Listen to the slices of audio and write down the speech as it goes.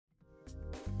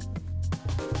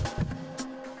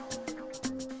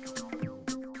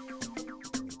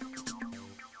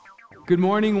Good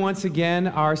morning once again.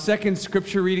 Our second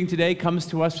scripture reading today comes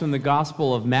to us from the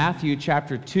Gospel of Matthew,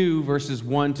 chapter 2, verses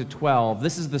 1 to 12.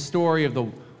 This is the story of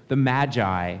the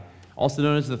Magi, also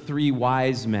known as the three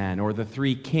wise men or the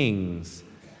three kings.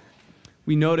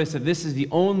 We notice that this is the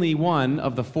only one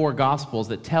of the four Gospels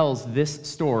that tells this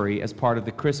story as part of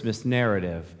the Christmas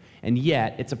narrative, and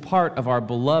yet it's a part of our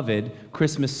beloved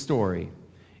Christmas story.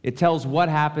 It tells what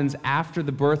happens after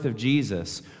the birth of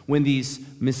Jesus when these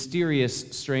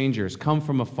mysterious strangers come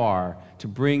from afar to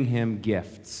bring him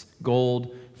gifts,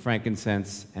 gold,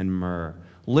 frankincense, and myrrh.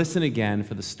 Listen again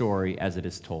for the story as it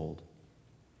is told.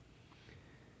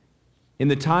 In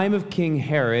the time of King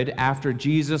Herod, after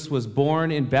Jesus was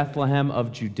born in Bethlehem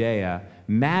of Judea,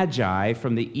 Magi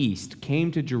from the east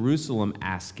came to Jerusalem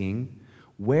asking,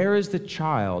 "Where is the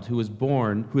child who has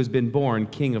been born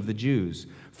King of the Jews?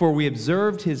 For we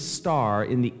observed his star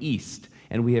in the east,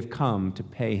 and we have come to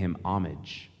pay him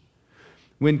homage."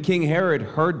 When King Herod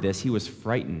heard this, he was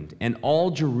frightened, and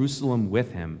all Jerusalem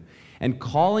with him. And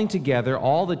calling together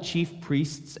all the chief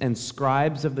priests and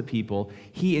scribes of the people,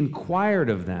 he inquired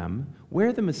of them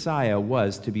where the Messiah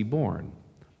was to be born.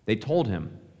 They told him,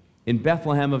 "In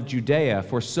Bethlehem of Judea,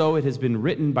 for so it has been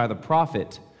written by the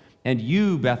prophet, 'And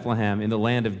you, Bethlehem, in the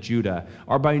land of Judah,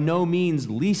 are by no means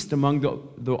least among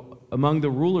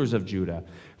the rulers of Judah,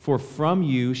 for from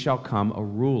you shall come a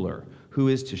ruler who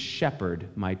is to shepherd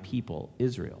my people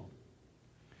Israel.'"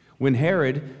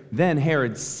 Then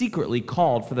Herod secretly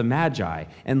called for the Magi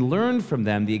and learned from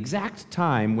them the exact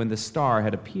time when the star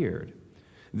had appeared.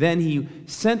 Then he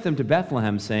sent them to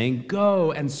Bethlehem, saying,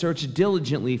 "Go and search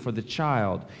diligently for the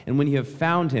child, and when you have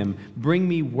found him, bring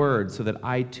me word so that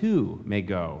I too may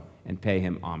go and pay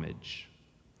him homage."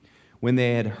 When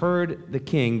they had heard the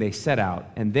king, they set out,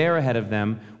 and there ahead of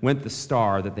them went the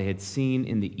star that they had seen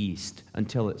in the east,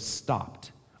 until it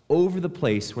stopped over the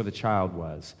place where the child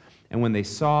was. And when they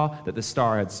saw that the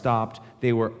star had stopped,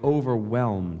 they were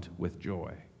overwhelmed with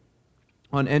joy.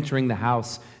 On entering the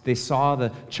house, they saw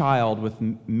the child with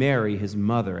Mary, his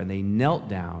mother, and they knelt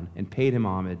down and paid him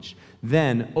homage.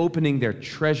 Then, opening their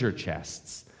treasure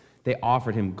chests, they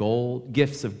offered him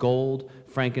gifts of gold,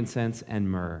 frankincense,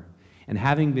 and myrrh. And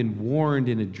having been warned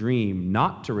in a dream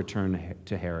not to return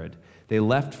to Herod, they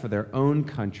left for their own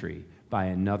country by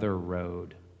another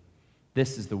road.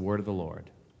 This is the word of the Lord.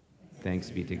 Thanks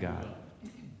be to God.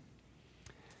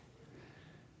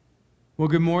 Well,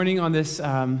 good morning on this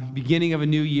beginning of a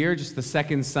new year, just the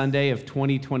second Sunday of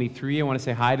 2023. I want to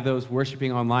say hi to those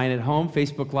worshiping online at home,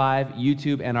 Facebook Live,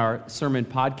 YouTube, and our sermon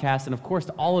podcast, and of course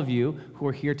to all of you who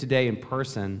are here today in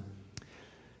person.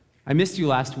 I missed you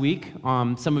last week.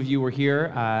 Some of you were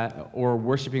here or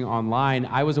worshiping online.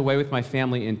 I was away with my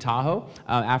family in Tahoe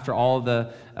after all of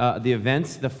the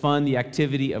events, the fun, the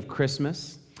activity of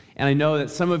Christmas. And I know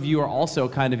that some of you are also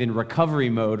kind of in recovery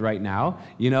mode right now,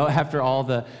 after all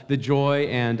the joy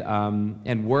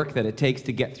and work that it takes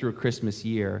to get through a Christmas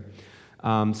year.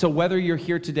 So whether you're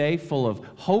here today full of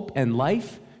hope and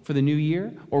life for the new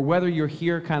year, or whether you're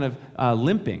here kind of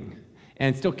limping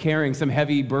and still carrying some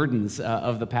heavy burdens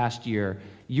of the past year,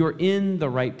 you're in the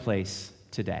right place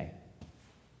today.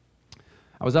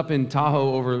 I was up in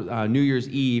Tahoe over New Year's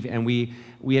Eve, and we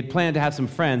had planned to have some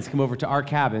friends come over to our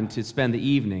cabin to spend the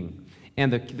evening.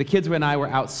 And the kids and I were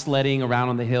out sledding around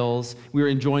on the hills. We were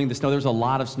enjoying the snow. There was a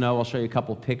lot of snow. I'll show you a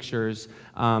couple pictures.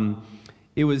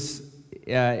 It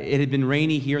had been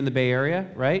rainy here in the Bay Area,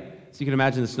 right? So you can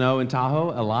imagine the snow in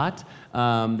Tahoe a lot.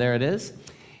 There it is.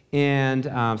 And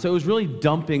so it was really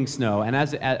dumping snow. And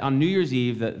on New Year's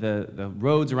Eve, the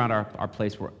roads around our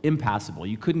place were impassable.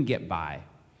 You couldn't get by.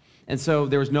 And so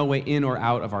there was no way in or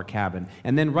out of our cabin.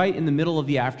 And then right in the middle of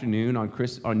the afternoon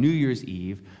on New Year's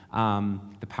Eve,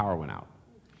 the power went out,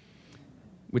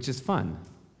 which is fun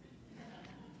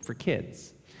for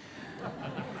kids.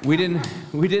 We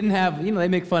didn't have, they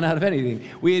make fun out of anything.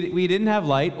 We didn't have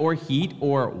light or heat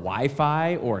or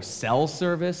Wi-Fi or cell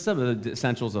service, some of the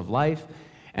essentials of life.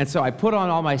 And so I put on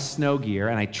all my snow gear,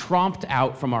 and I tromped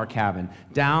out from our cabin,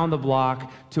 down the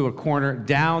block to a corner,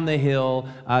 down the hill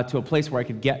to a place where I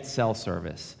could get cell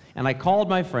service. And I called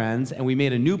my friends, and we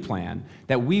made a new plan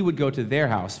that we would go to their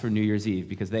house for New Year's Eve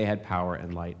because they had power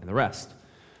and light and the rest.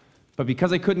 But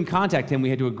because I couldn't contact him, we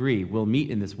had to agree, we'll meet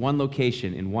in this one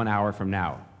location in 1 hour from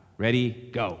now. Ready?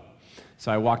 Go.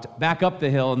 So I walked back up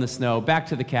the hill in the snow, back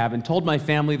to the cabin, told my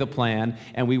family the plan,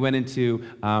 and we went into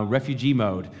refugee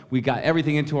mode. We got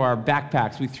everything into our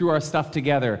backpacks. We threw our stuff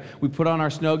together. We put on our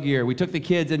snow gear. We took the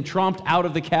kids and tromped out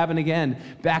of the cabin again,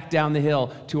 back down the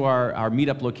hill to our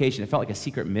meetup location. It felt like a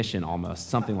secret mission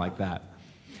almost, something like that.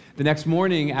 The next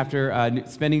morning, after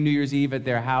spending New Year's Eve at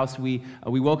their house, we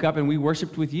woke up and we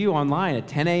worshiped with you online at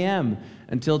 10 a.m.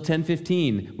 until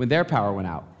 10:15 when their power went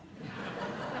out.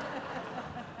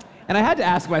 And I had to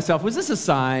ask myself, was this a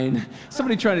sign?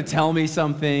 Somebody trying to tell me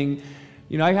something?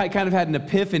 You know, I kind of had an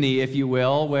epiphany, if you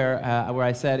will, where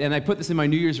I said, and I put this in my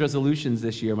New Year's resolutions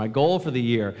this year, my goal for the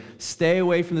year, stay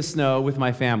away from the snow with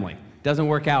my family. Doesn't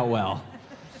work out well.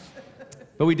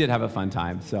 But we did have a fun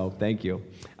time, so thank you.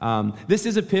 This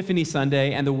is Epiphany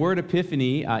Sunday, and the word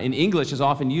epiphany in English is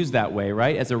often used that way,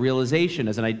 right? As a realization,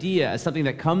 as an idea, as something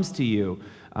that comes to you,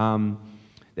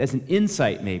 as an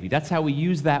insight maybe. That's how we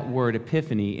use that word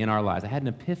epiphany in our lives. I had an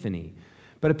epiphany.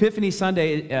 But Epiphany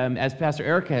Sunday, as Pastor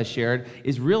Erica has shared,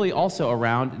 is really also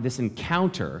around this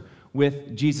encounter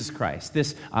with Jesus Christ,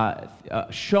 this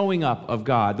showing up of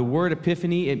God. The word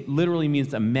epiphany, it literally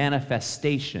means a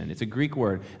manifestation. It's a Greek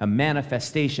word, a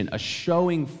manifestation, a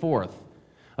showing forth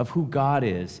of who God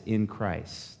is in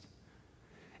Christ.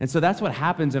 And so that's what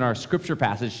happens in our scripture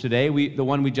passage today, the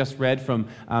one we just read from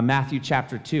Matthew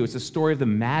chapter 2. It's the story of the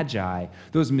Magi,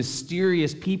 those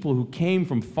mysterious people who came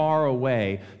from far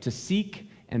away to seek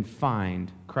and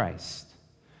find Christ.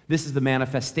 This is the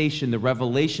manifestation, the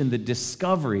revelation, the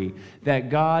discovery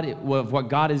of what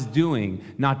God is doing,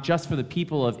 not just for the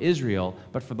people of Israel,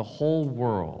 but for the whole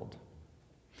world.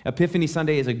 Epiphany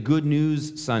Sunday is a good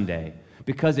news Sunday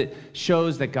because it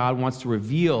shows that God wants to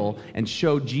reveal and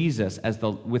show Jesus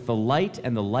with the light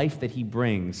and the life that he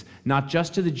brings, not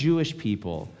just to the Jewish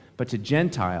people, but to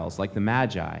Gentiles like the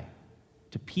Magi,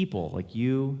 to people like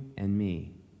you and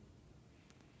me.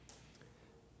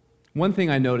 One thing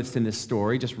I noticed in this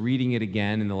story, just reading it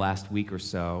again in the last week or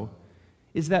so,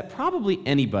 is that probably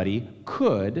anybody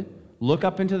could look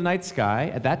up into the night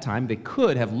sky. At that time, they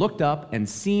could have looked up and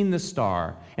seen the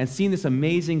star and seen this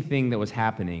amazing thing that was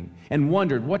happening and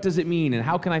wondered, what does it mean and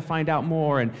how can I find out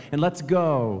more and let's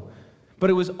go. But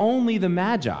it was only the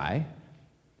Magi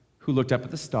who looked up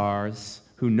at the stars,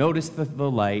 who noticed the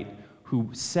light, who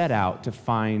set out to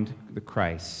find the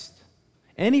Christ.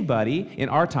 Anybody in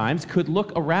our times could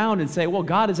look around and say, well,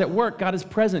 God is at work, God is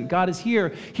present, God is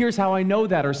here. Here's how I know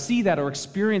that or see that or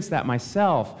experience that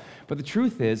myself. But the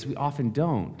truth is, we often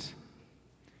don't.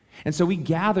 And so we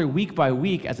gather week by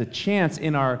week as a chance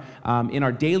in our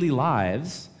daily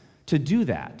lives to do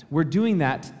that. We're doing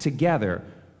that together.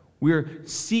 We're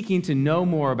seeking to know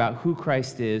more about who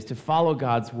Christ is, to follow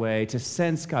God's way, to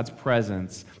sense God's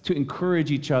presence, to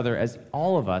encourage each other as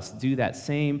all of us do that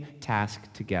same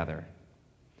task together.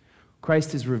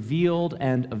 Christ is revealed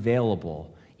and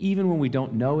available, even when we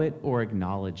don't know it or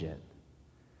acknowledge it.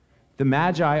 The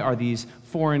Magi are these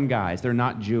foreign guys. They're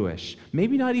not Jewish,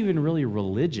 maybe not even really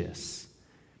religious,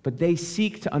 but they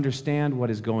seek to understand what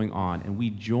is going on, and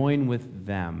we join with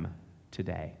them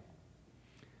today.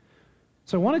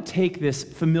 So I want to take this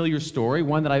familiar story,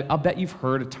 one that I'll bet you've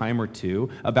heard a time or two,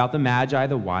 about the Magi,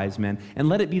 the wise men, and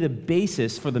let it be the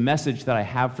basis for the message that I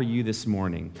have for you this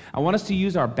morning. I want us to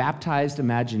use our baptized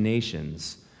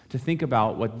imaginations to think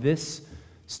about what this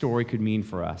story could mean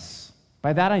for us.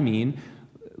 By that I mean,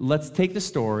 let's take the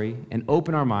story and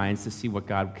open our minds to see what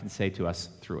God can say to us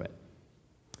through it.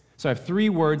 So I have 3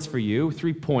 words for you,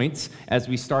 3 points as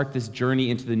we start this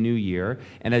journey into the new year,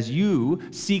 and as you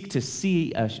seek to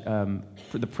see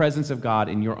the presence of God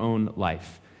in your own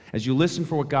life. As you listen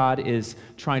for what God is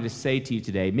trying to say to you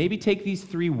today, maybe take these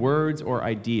 3 words or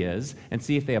ideas and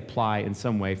see if they apply in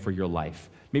some way for your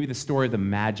life. Maybe the story of the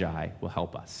Magi will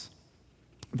help us.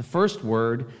 The first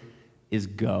word is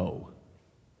go.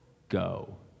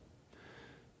 Go.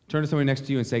 Turn to somebody next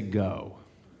to you and say, go.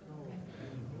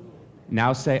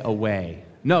 Now say away.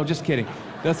 No, just kidding.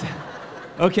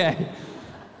 Okay.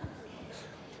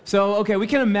 So, we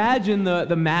can imagine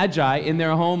the Magi in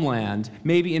their homeland,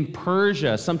 maybe in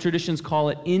Persia. Some traditions call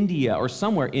it India, or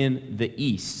somewhere in the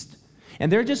East. And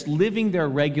they're just living their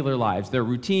regular lives, their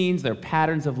routines, their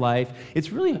patterns of life.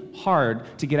 It's really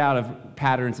hard to get out of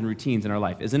patterns and routines in our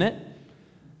life, isn't it?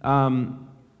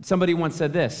 Somebody once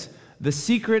said this: the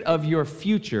secret of your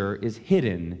future is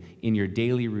hidden in your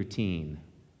daily routine.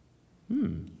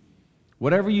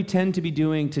 Whatever you tend to be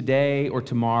doing today or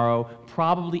tomorrow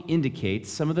probably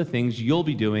indicates some of the things you'll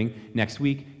be doing next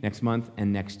week, next month,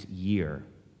 and next year.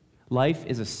 Life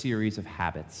is a series of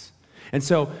habits. And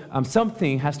so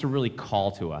something has to really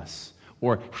call to us,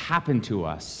 or happen to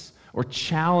us, or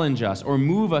challenge us, or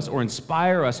move us, or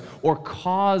inspire us, or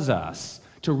cause us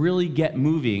to really get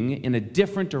moving in a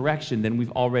different direction than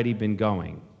we've already been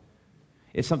going.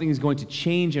 If something is going to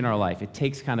change in our life, it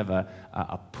takes kind of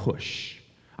a push.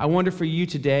 I wonder for you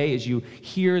today, as you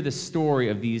hear the story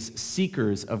of these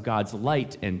seekers of God's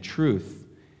light and truth,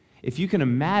 If you can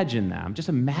imagine them, just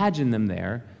imagine them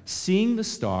there, seeing the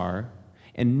star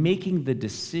and making the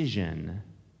decision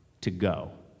to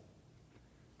go.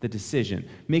 The decision.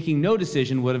 Making no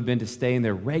decision would have been to stay in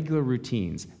their regular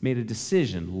routines. Made a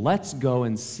decision, let's go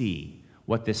and see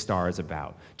what this star is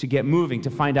about, to get moving,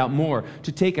 to find out more,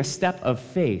 to take a step of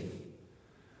faith.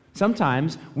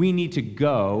 Sometimes we need to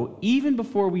go even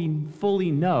before we fully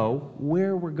know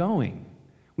where we're going.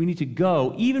 We need to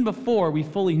go even before we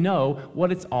fully know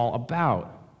what it's all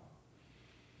about.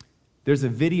 There's a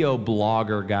video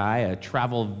blogger guy, a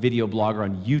travel video blogger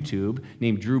on YouTube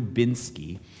named Drew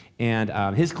Binsky,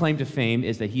 and his claim to fame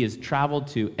is that he has traveled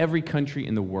to every country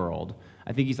in the world.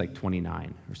 I think he's like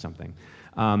 29 or something.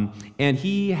 And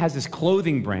he has this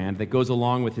clothing brand that goes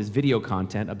along with his video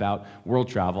content about world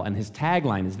travel, and his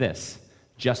tagline is this: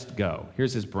 just go.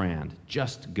 Here's his brand,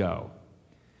 just go.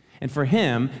 And for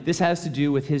him, this has to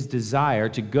do with his desire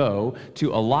to go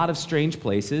to a lot of strange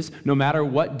places, no matter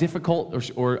what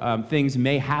difficult or things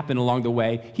may happen along the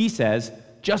way. He says,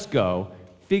 just go,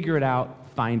 figure it out,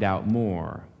 find out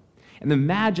more. And the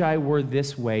Magi were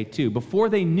this way too. Before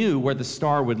they knew where the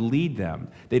star would lead them,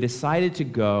 they decided to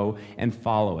go and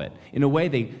follow it. In a way,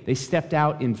 they stepped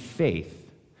out in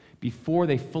faith before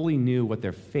they fully knew what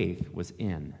their faith was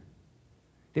in.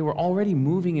 They were already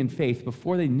moving in faith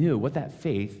before they knew what that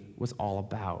faith was all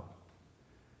about.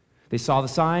 They saw the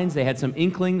signs, they had some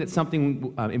inkling that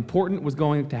something important was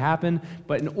going to happen,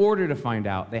 but in order to find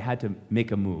out, they had to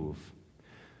make a move.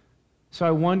 So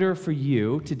I wonder for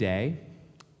you today,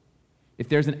 if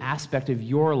there's an aspect of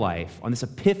your life on this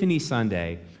Epiphany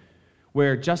Sunday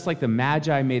where just like the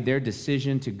Magi made their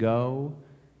decision to go,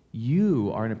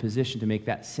 you are in a position to make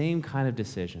that same kind of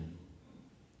decision.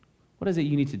 What is it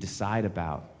you need to decide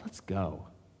about? Let's go.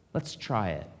 Let's try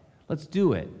it. Let's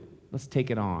do it. Let's take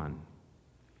it on.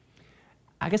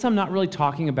 I guess I'm not really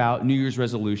talking about New Year's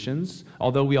resolutions,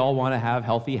 although we all want to have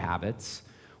healthy habits.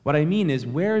 What I mean is,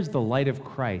 where is the light of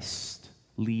Christ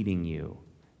leading you,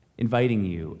 inviting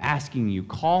you, asking you,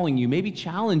 calling you, maybe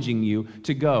challenging you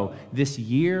to go this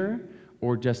year,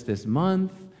 or just this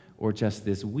month, or just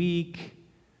this week,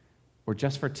 or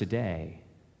just for today?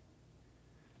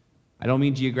 I don't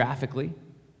mean geographically.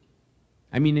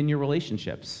 I mean in your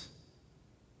relationships.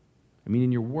 I mean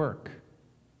in your work,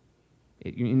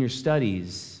 in your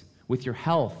studies, with your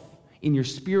health, in your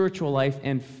spiritual life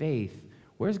and faith.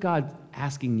 Where's God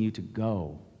asking you to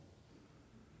go?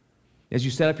 As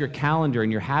you set up your calendar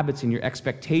and your habits and your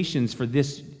expectations for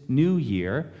this new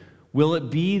year, will it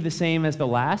be the same as the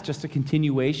last, just a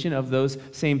continuation of those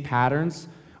same patterns?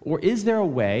 Or is there a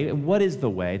way, and what is the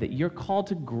way, that you're called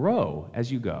to grow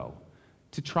as you go?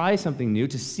 To try something new,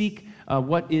 to seek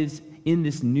what is in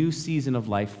this new season of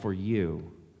life for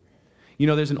you. You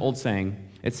know, there's an old saying.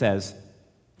 It says,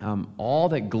 all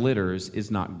that glitters is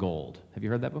not gold. Have you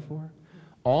heard that before?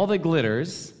 All that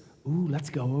glitters, let's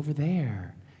go over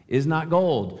there, is not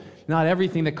gold. Not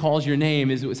everything that calls your name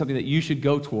is something that you should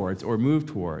go towards or move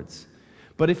towards.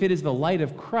 But if it is the light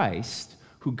of Christ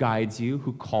who guides you,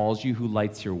 who calls you, who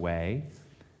lights your way,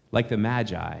 like the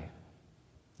Magi,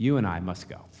 you and I must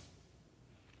go.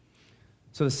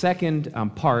 So the second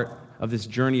part of this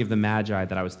journey of the Magi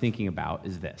that I was thinking about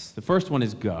is this. The first one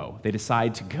is go. They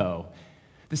decide to go.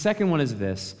 The second one is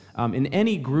this. In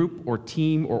any group or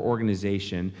team or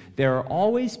organization, there are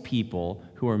always people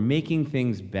who are making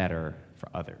things better for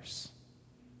others.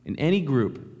 In any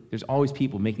group, there's always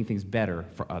people making things better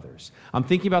for others. I'm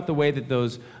thinking about the way that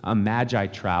those Magi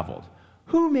traveled.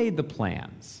 Who made the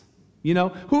plans? You know,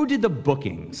 who did the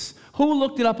bookings? Who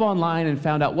looked it up online and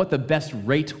found out what the best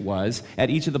rate was at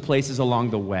each of the places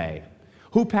along the way?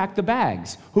 Who packed the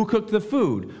bags? Who cooked the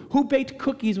food? Who baked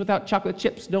cookies without chocolate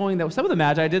chips, knowing that some of the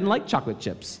Magi didn't like chocolate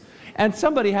chips? And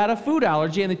somebody had a food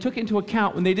allergy and they took it into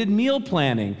account when they did meal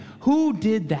planning. Who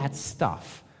did that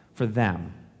stuff for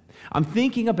them? I'm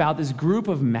thinking about this group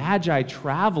of Magi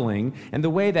traveling and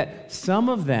the way that some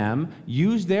of them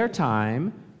used their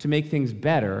time to make things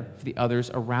better for the others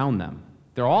around them.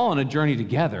 They're all on a journey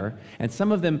together, and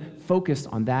some of them focused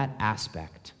on that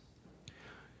aspect.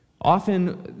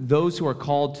 Often, those who are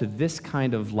called to this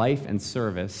kind of life and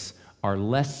service are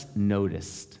less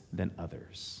noticed than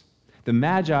others. The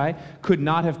Magi could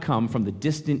not have come from the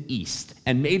distant east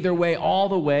and made their way all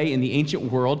the way in the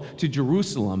ancient world to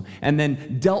Jerusalem and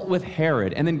then dealt with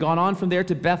Herod and then gone on from there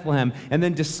to Bethlehem and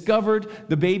then discovered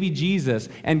the baby Jesus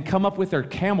and come up with their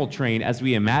camel train, as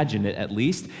we imagined it at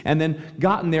least, and then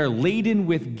gotten there laden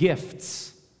with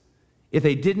gifts. If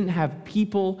they didn't have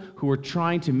people who were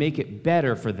trying to make it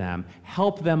better for them,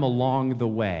 help them along the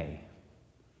way.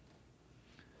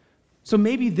 So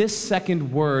maybe this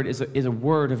second word is a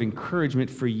word of encouragement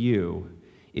for you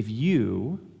if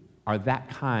you are that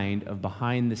kind of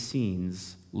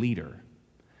behind-the-scenes leader,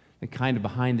 the kind of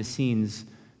behind-the-scenes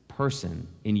person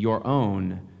in your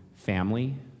own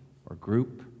family or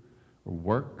group or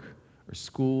work or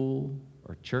school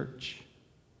or church.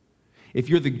 If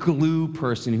you're the glue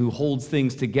person who holds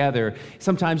things together,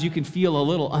 sometimes you can feel a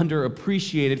little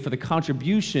underappreciated for the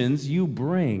contributions you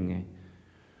bring.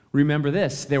 Remember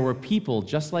this, there were people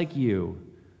just like you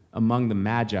among the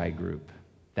Magi group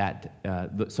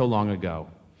so long ago,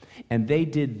 and they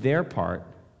did their part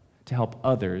to help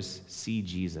others see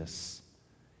Jesus,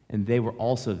 and they were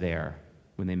also there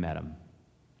when they met him.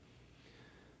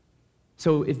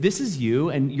 So if this is you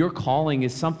and your calling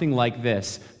is something like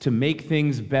this, to make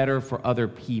things better for other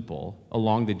people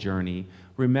along the journey,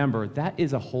 remember that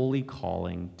is a holy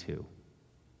calling too.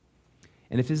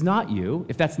 And if it's not you,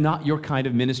 if that's not your kind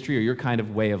of ministry or your kind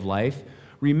of way of life,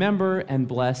 remember and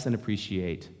bless and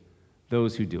appreciate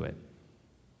those who do it.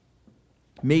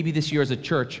 Maybe this year as a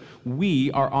church, we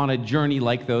are on a journey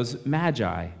like those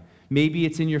Magi. Maybe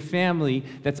it's in your family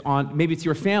maybe it's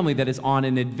your family that is on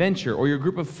an adventure, or your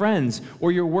group of friends,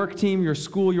 or your work team, your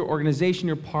school, your organization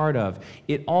you're part of.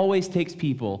 It always takes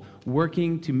people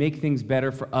working to make things better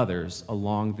for others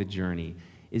along the journey.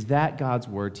 Is that God's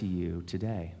word to you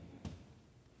today?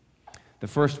 The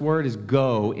first word is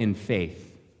go in faith.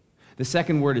 The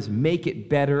second word is make it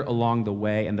better along the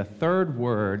way. And the third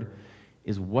word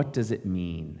is what does it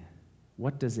mean?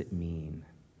 What does it mean?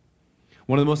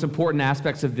 One of the most important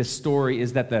aspects of this story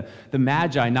is that the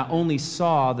Magi not only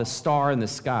saw the star in the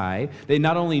sky, they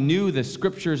not only knew the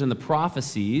scriptures and the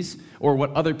prophecies or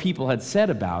what other people had said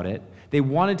about it, they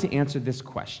wanted to answer this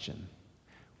question.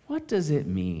 What does it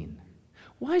mean?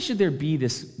 Why should there be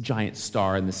this giant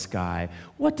star in the sky?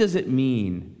 What does it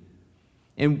mean?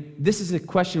 And this is a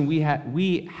question we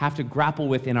have to grapple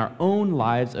with in our own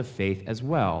lives of faith as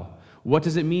well. What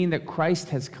does it mean that Christ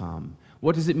has come?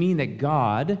 What does it mean that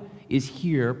God is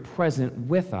here present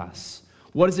with us?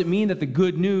 What does it mean that the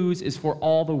good news is for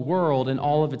all the world and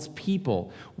all of its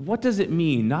people? What does it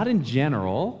mean, not in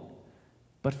general,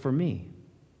 but for me?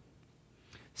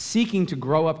 Seeking to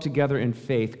grow up together in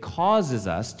faith causes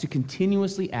us to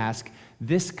continuously ask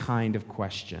this kind of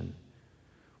question.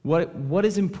 What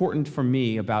is important for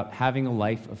me about having a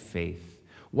life of faith?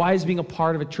 Why is being a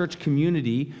part of a church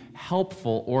community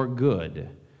helpful or good?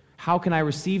 How can I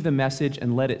receive the message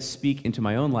and let it speak into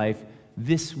my own life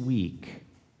this week?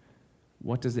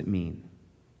 What does it mean?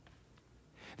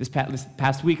 This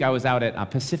past week, I was out at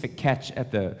Pacific Catch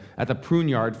at the prune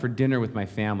yard for dinner with my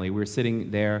family. We were sitting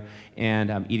there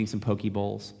and eating some poke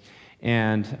bowls,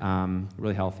 and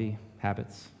really healthy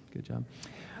habits. Good job.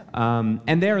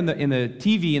 And there in the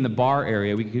TV in the bar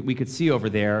area, we could see over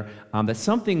there that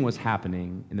something was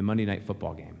happening in the Monday Night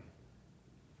Football game.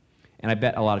 And I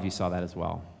bet a lot of you saw that as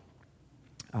well.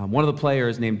 One of the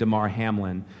players named Damar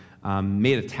Hamlin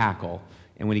made a tackle,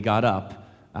 and when he got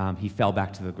up, he fell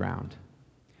back to the ground.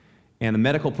 And the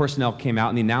medical personnel came out,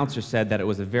 and the announcer said that it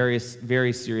was a very,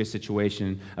 very serious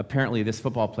situation. Apparently, this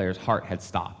football player's heart had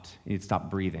stopped. He had stopped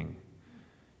breathing.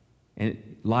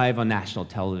 And live on national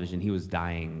television, he was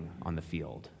dying on the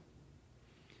field.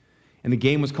 And the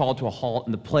game was called to a halt,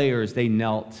 and the players, they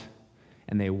knelt,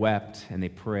 and they wept, and they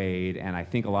prayed, and I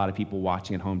think a lot of people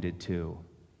watching at home did too.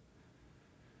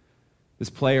 This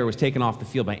player was taken off the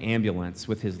field by ambulance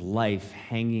with his life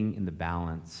hanging in the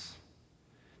balance.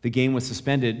 The game was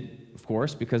suspended, of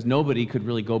course, because nobody could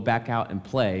really go back out and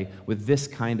play with this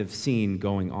kind of scene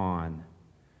going on.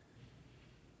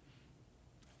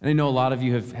 And I know a lot of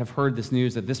you have heard this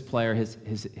news that this player,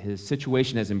 his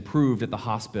situation has improved at the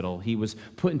hospital. He was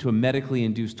put into a medically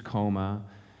induced coma.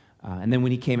 And then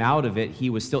when he came out of it,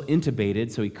 he was still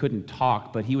intubated, so he couldn't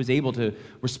talk, but he was able to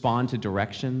respond to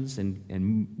directions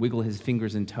and wiggle his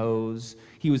fingers and toes.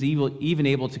 He was even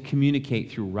able to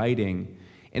communicate through writing.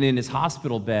 And in his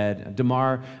hospital bed,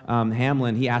 Damar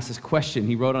Hamlin, he asked this question.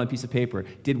 He wrote on a piece of paper,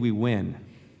 "Did we win?"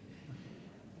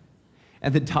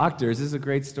 And the doctors, this is a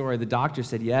great story, the doctor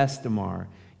said, "Yes, Damar,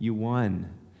 you won.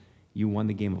 You won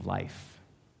the game of life."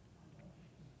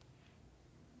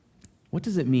 What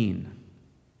does it mean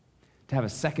to have a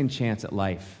second chance at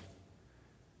life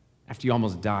after you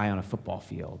almost die on a football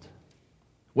field?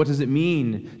 What does it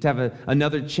mean to have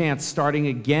another chance starting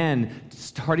again,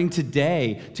 starting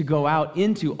today, to go out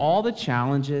into all the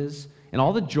challenges and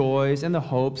all the joys and the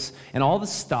hopes and all the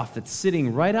stuff that's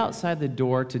sitting right outside the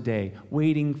door today,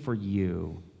 waiting for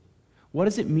you? What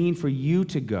does it mean for you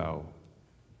to go?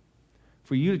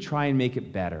 For you to try and make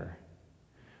it better?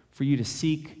 For you to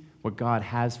seek what God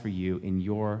has for you in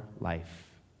your life?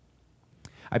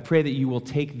 I pray that you will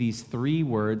take these three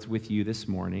words with you this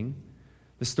morning.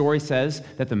 The story says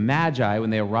that the Magi,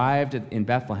 when they arrived in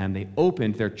Bethlehem, they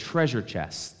opened their treasure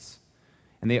chests,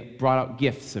 and they brought out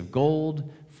gifts of gold,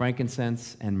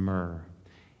 frankincense, and myrrh.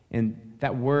 And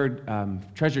that word,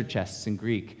 treasure chests in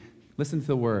Greek, listen to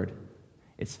the word.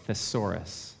 It's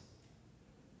thesaurus.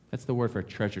 That's the word for a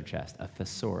treasure chest, a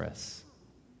thesaurus,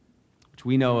 which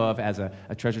we know of as a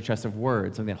treasure chest of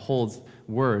words, something that holds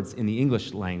words in the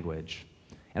English language.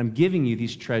 And I'm giving you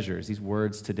these treasures, these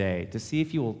words today, to see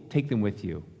if you will take them with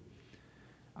you.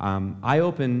 I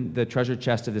open the treasure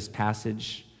chest of this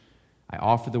passage. I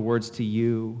offer the words to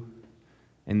you,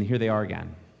 and here they are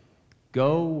again.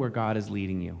 Go where God is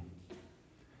leading you.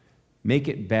 Make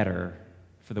it better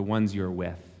for the ones you're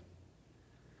with.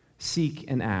 Seek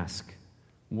and ask,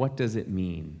 what does it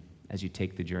mean as you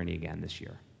take the journey again this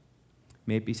year?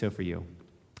 May it be so for you.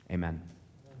 Amen.